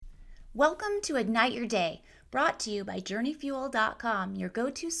Welcome to Ignite Your Day, brought to you by JourneyFuel.com, your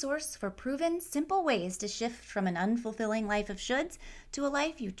go-to source for proven, simple ways to shift from an unfulfilling life of shoulds to a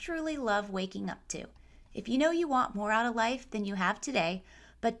life you truly love waking up to. If you know you want more out of life than you have today,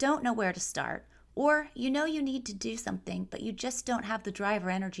 but don't know where to start, or you know you need to do something, but you just don't have the drive or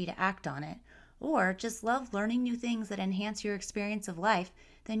energy to act on it, or just love learning new things that enhance your experience of life,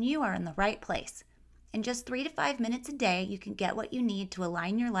 then you are in the right place. In just 3 to 5 minutes a day, you can get what you need to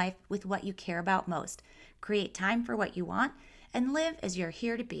align your life with what you care about most, create time for what you want, and live as you're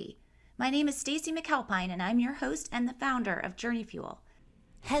here to be. My name is Stacey McAlpine, and I'm your host and the founder of Journey Fuel.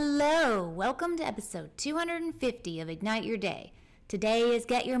 Hello, welcome to episode 250 of Ignite Your Day. Today is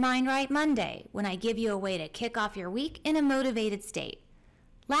Get Your Mind Right Monday, when I give you a way to kick off your week in a motivated state.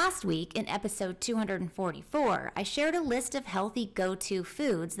 Last week, in episode 244, I shared a list of healthy go-to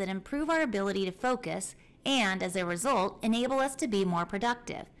foods that improve our ability to focus and, as a result, enable us to be more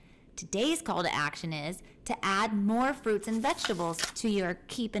productive. Today's call to action is to add more fruits and vegetables to your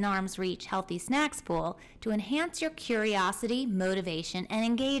keep in arm's reach healthy snacks pool to enhance your curiosity, motivation, and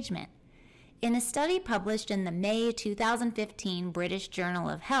engagement. In a study published in the May 2015 British Journal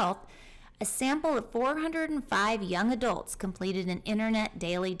of Health, a sample of 405 young adults completed an internet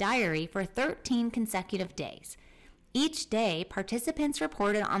daily diary for 13 consecutive days. Each day, participants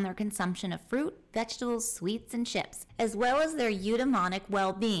reported on their consumption of fruit, vegetables, sweets, and chips, as well as their eudaimonic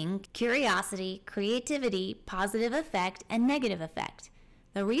well-being, curiosity, creativity, positive effect, and negative effect.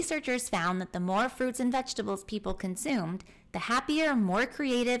 The researchers found that the more fruits and vegetables people consumed, the happier, more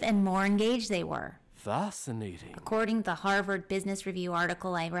creative, and more engaged they were. Fascinating. According to the Harvard Business Review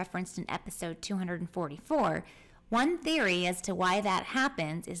article I referenced in episode 244, one theory as to why that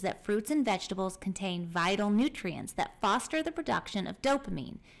happens is that fruits and vegetables contain vital nutrients that foster the production of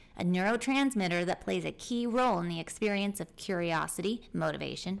dopamine, a neurotransmitter that plays a key role in the experience of curiosity,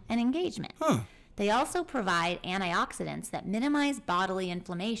 motivation, and engagement. They also provide antioxidants that minimize bodily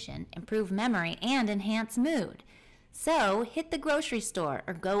inflammation, improve memory, and enhance mood. So, hit the grocery store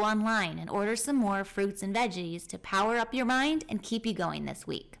or go online and order some more fruits and veggies to power up your mind and keep you going this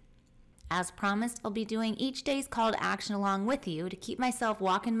week. As promised, I'll be doing each day's call to action along with you to keep myself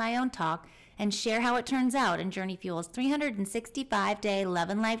walking my own talk and share how it turns out in Journey Fuel's 365-day Love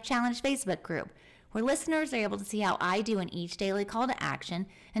and Life Challenge Facebook group, where listeners are able to see how I do in each daily call to action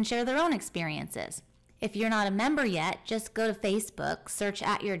and share their own experiences. If you're not a member yet, just go to Facebook, search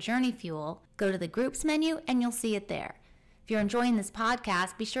at your Journey Fuel, go to the groups menu, and you'll see it there. If you're enjoying this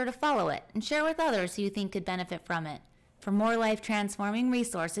podcast, be sure to follow it and share with others who you think could benefit from it. For more life-transforming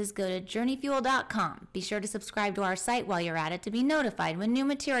resources, go to JourneyFuel.com. Be sure to subscribe to our site while you're at it to be notified when new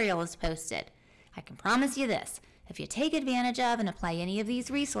material is posted. I can promise you this, if you take advantage of and apply any of these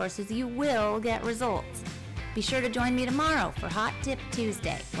resources, you will get results. Be sure to join me tomorrow for Hot Tip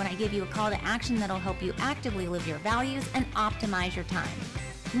Tuesday, when I give you a call to action that'll help you actively live your values and optimize your time.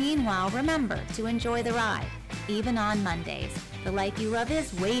 Meanwhile, remember to enjoy the ride, even on Mondays. The life you love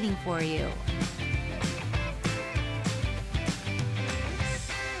is waiting for you.